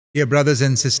Dear brothers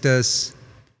and sisters,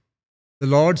 the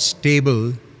Lord's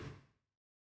table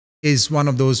is one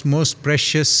of those most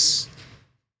precious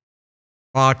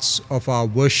parts of our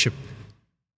worship,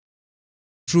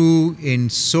 true in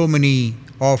so many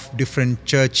of different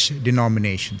church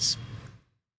denominations.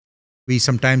 We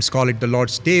sometimes call it the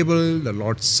Lord's table, the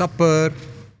Lord's Supper,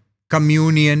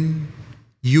 communion,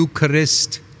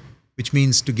 Eucharist, which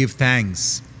means to give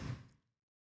thanks.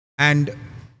 And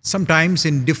sometimes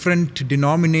in different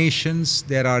denominations,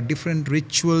 there are different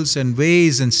rituals and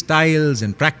ways and styles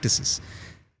and practices.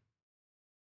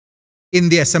 In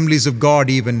the assemblies of God,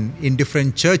 even in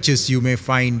different churches, you may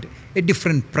find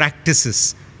different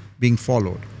practices being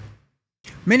followed.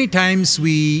 Many times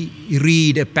we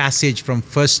read a passage from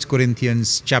 1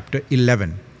 Corinthians chapter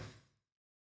 11.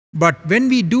 But when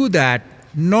we do that,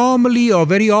 normally or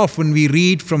very often we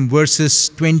read from verses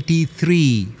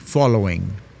 23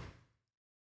 following.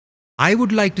 I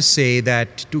would like to say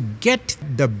that to get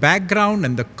the background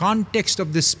and the context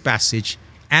of this passage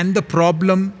and the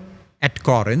problem at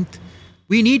Corinth,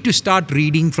 we need to start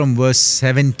reading from verse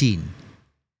 17.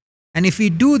 And if we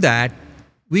do that,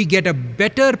 we get a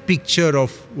better picture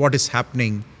of what is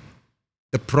happening,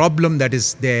 the problem that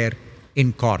is there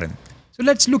in Corinth. So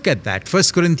let's look at that. 1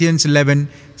 Corinthians 11,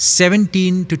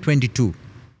 17 to 22.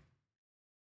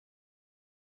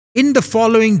 In the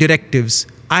following directives,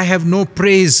 I have no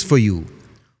praise for you,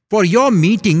 for your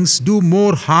meetings do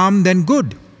more harm than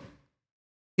good.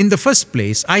 In the first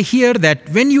place, I hear that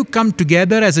when you come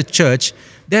together as a church,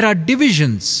 there are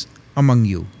divisions among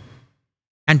you.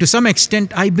 And to some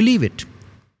extent, I believe it.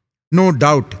 No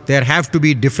doubt, there have to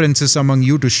be differences among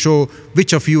you to show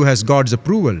which of you has God's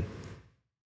approval.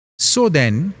 So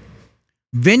then,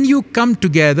 when you come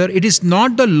together, it is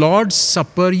not the Lord's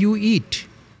Supper you eat.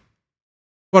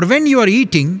 For when you are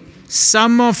eating,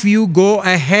 some of you go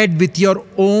ahead with your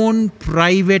own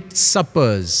private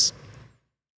suppers.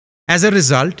 As a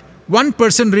result, one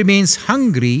person remains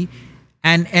hungry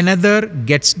and another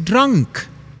gets drunk.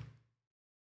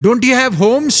 Don't you have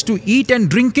homes to eat and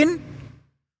drink in?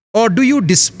 Or do you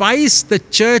despise the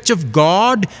church of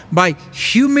God by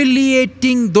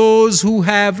humiliating those who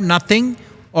have nothing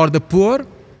or the poor?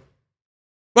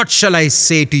 What shall I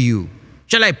say to you?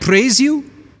 Shall I praise you?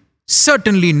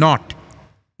 Certainly not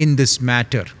in this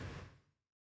matter.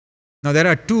 Now there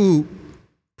are two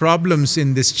problems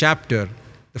in this chapter.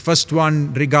 The first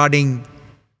one regarding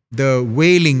the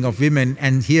wailing of women,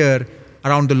 and here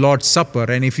around the Lord's Supper.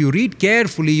 And if you read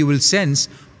carefully, you will sense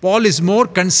Paul is more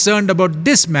concerned about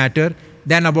this matter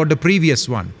than about the previous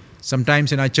one.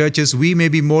 Sometimes in our churches, we may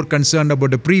be more concerned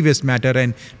about the previous matter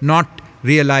and not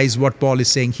realize what Paul is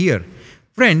saying here.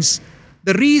 Friends,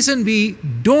 the reason we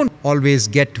don't always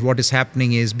get what is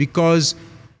happening is because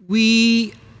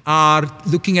we are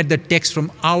looking at the text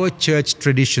from our church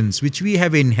traditions, which we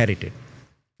have inherited.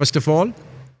 First of all,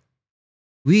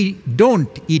 we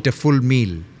don't eat a full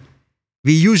meal.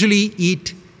 We usually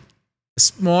eat a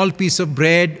small piece of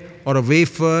bread or a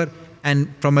wafer,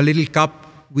 and from a little cup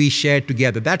we share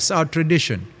together. That's our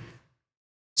tradition.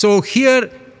 So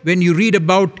here, when you read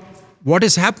about what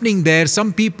is happening there,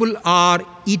 some people are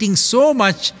eating so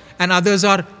much and others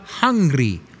are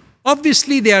hungry.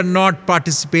 Obviously, they are not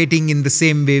participating in the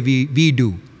same way we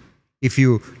do, if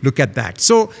you look at that.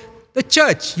 So the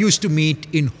church used to meet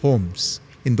in homes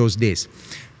in those days.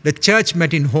 The church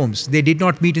met in homes. They did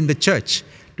not meet in the church.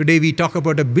 Today we talk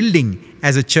about a building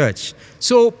as a church.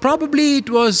 So probably it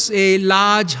was a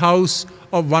large house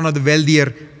of one of the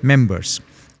wealthier members.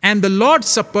 And the Lord's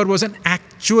Supper was an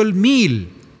actual meal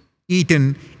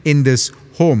eaten in this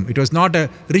home. It was not a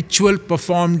ritual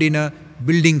performed in a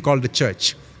building called the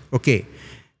church. Okay.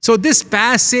 So this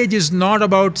passage is not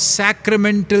about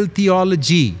sacramental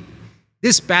theology.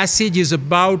 This passage is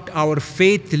about our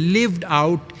faith lived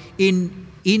out in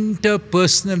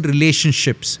interpersonal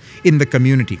relationships in the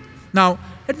community. Now,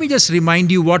 let me just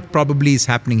remind you what probably is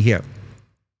happening here.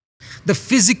 The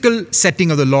physical setting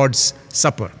of the Lord's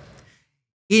Supper.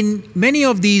 In many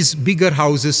of these bigger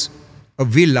houses, a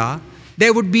villa,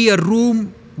 there would be a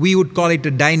room, we would call it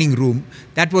a dining room,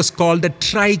 that was called the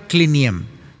triclinium.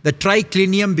 The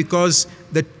triclinium because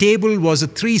the table was a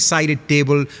three-sided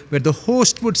table where the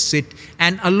host would sit,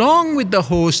 and along with the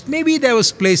host, maybe there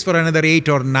was place for another 8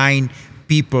 or 9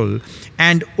 people,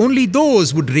 and only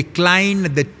those would recline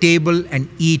at the table and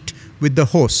eat with the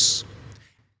hosts.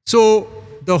 So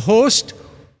the host,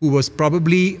 who was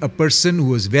probably a person who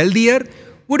was wealthier,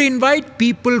 would invite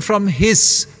people from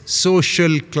his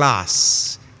social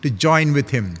class to join with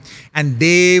him. And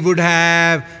they would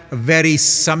have a very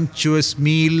sumptuous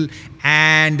meal,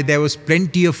 and there was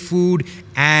plenty of food,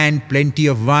 and plenty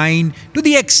of wine, to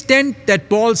the extent that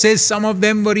Paul says some of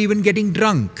them were even getting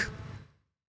drunk.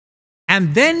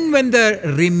 And then when the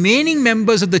remaining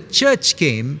members of the church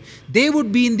came, they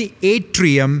would be in the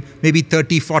atrium, maybe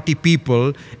 30, 40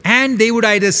 people, and they would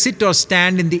either sit or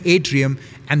stand in the atrium,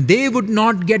 and they would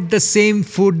not get the same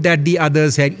food that the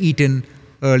others had eaten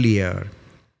earlier.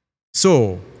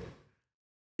 So,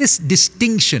 this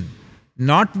distinction,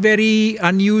 not very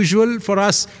unusual for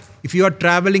us. If you are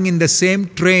traveling in the same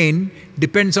train,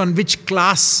 depends on which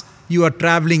class you are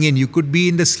traveling in. You could be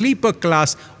in the sleeper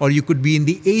class, or you could be in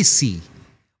the AC.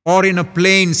 Or in a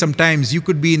plane, sometimes you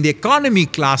could be in the economy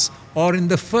class or in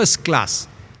the first class.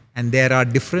 And there are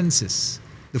differences.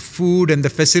 The food and the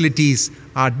facilities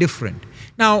are different.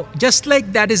 Now, just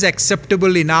like that is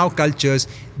acceptable in our cultures,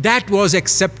 that was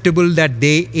acceptable that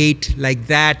they ate like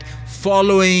that,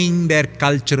 following their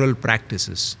cultural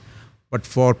practices. But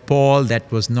for Paul, that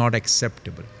was not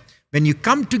acceptable. When you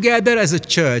come together as a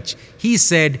church, he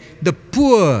said, the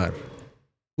poor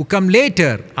who come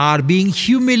later are being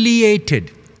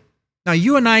humiliated. Now,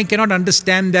 you and I cannot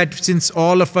understand that, since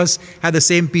all of us have the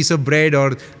same piece of bread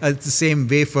or the same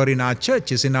wafer in our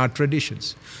churches, in our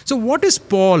traditions. So what is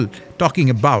Paul talking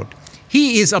about?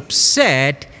 He is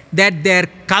upset that their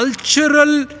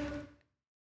cultural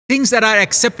things that are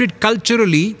accepted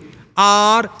culturally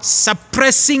are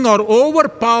suppressing or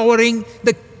overpowering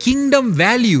the kingdom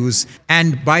values,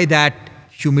 and by that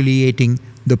humiliating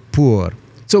the poor.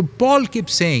 So Paul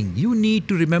keeps saying, you need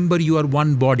to remember you are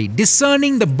one body.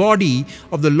 Discerning the body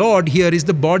of the Lord here is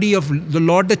the body of the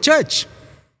Lord, the church.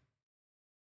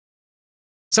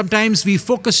 Sometimes we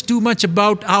focus too much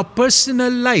about our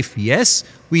personal life. Yes,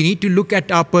 we need to look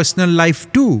at our personal life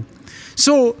too.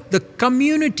 So the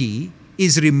community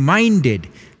is reminded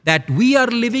that we are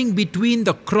living between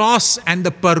the cross and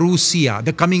the parousia,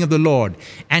 the coming of the Lord.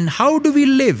 And how do we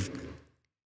live?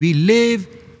 We live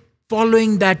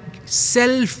following that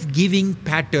self-giving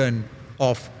pattern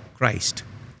of Christ.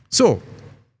 So,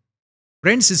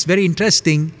 friends, it's very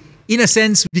interesting. In a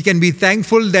sense, we can be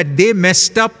thankful that they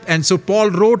messed up, and so Paul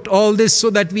wrote all this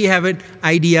so that we have an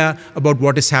idea about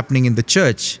what is happening in the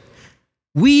church.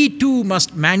 We too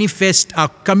must manifest our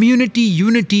community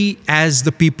unity as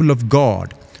the people of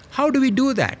God. How do we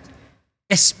do that?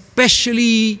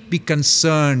 Especially be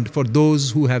concerned for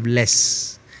those who have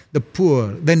less, the poor,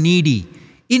 the needy,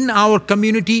 in our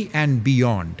community and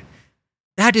beyond.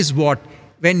 That is what,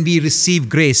 when we receive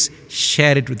grace,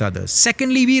 share it with others.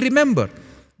 Secondly, we remember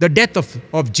the death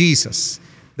of Jesus,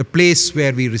 the place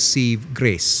where we receive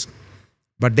grace.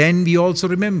 But then we also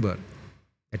remember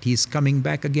that He is coming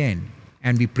back again,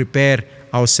 and we prepare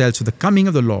ourselves for the coming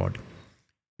of the Lord.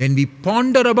 Then we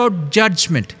ponder about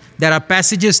judgment. There are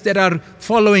passages that are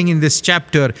following in this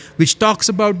chapter which talks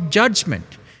about judgment.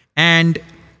 And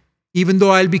even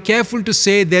though I'll be careful to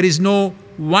say there is no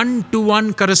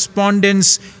one-to-one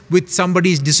correspondence with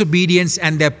somebody's disobedience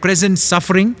and their present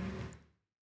suffering,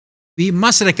 we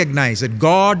must recognize that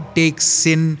God takes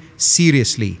sin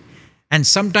seriously and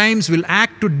sometimes will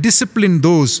act to discipline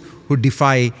those who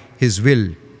defy His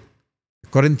will. The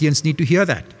Corinthians need to hear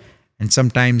that, and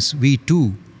sometimes we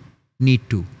too need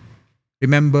to.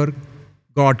 Remember,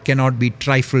 God cannot be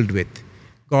trifled with.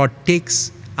 God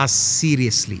takes us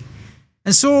seriously.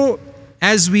 And so,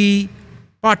 as we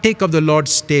partake of the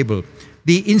Lord's table,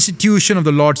 the institution of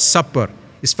the Lord's Supper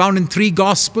is found in 3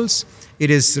 Gospels. It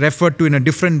is referred to in a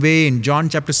different way in John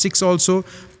chapter 6 also.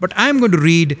 But I'm going to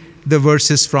read the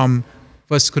verses from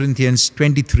 1 Corinthians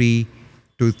 23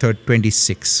 to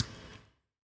 26.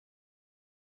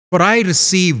 For I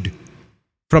received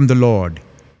from the Lord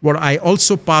what I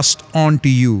also passed on to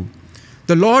you.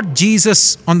 The Lord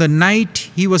Jesus, on the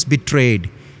night He was betrayed,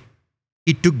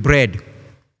 He took bread.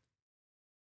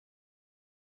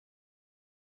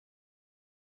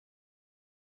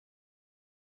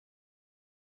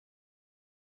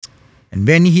 And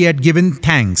when He had given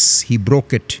thanks, He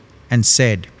broke it and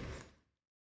said,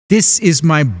 "This is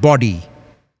my body,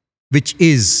 which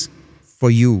is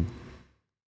for you.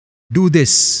 Do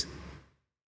this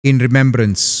in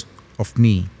remembrance of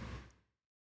me."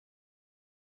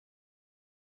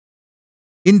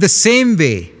 In the same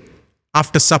way,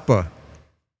 after supper,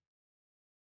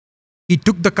 He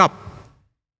took the cup,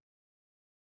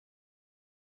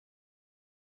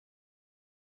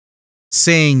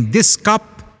 saying, "This cup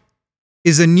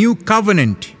is a new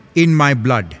covenant in my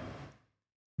blood.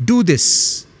 Do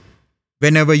this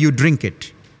whenever you drink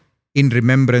it in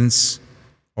remembrance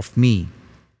of me.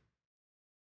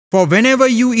 For whenever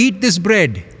you eat this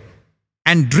bread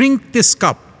and drink this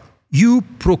cup, you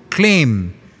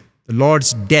proclaim the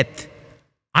Lord's death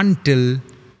until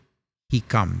He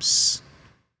comes."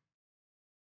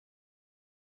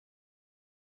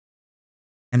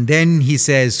 And then he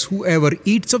says, whoever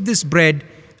eats of this bread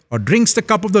or drinks the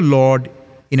cup of the Lord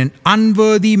in an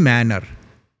unworthy manner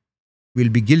will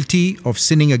be guilty of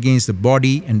sinning against the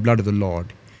body and blood of the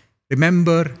Lord.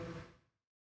 Remember,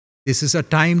 this is a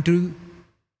time to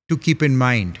keep in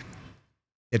mind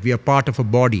that we are part of a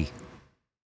body.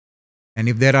 And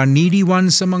if there are needy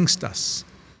ones amongst us,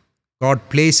 God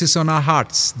places on our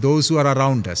hearts those who are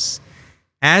around us.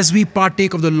 As we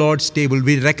partake of the Lord's table,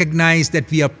 we recognize that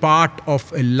we are part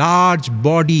of a large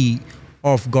body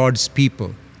of God's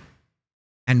people.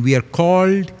 And we are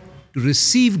called to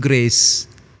receive grace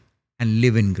and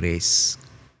live in grace.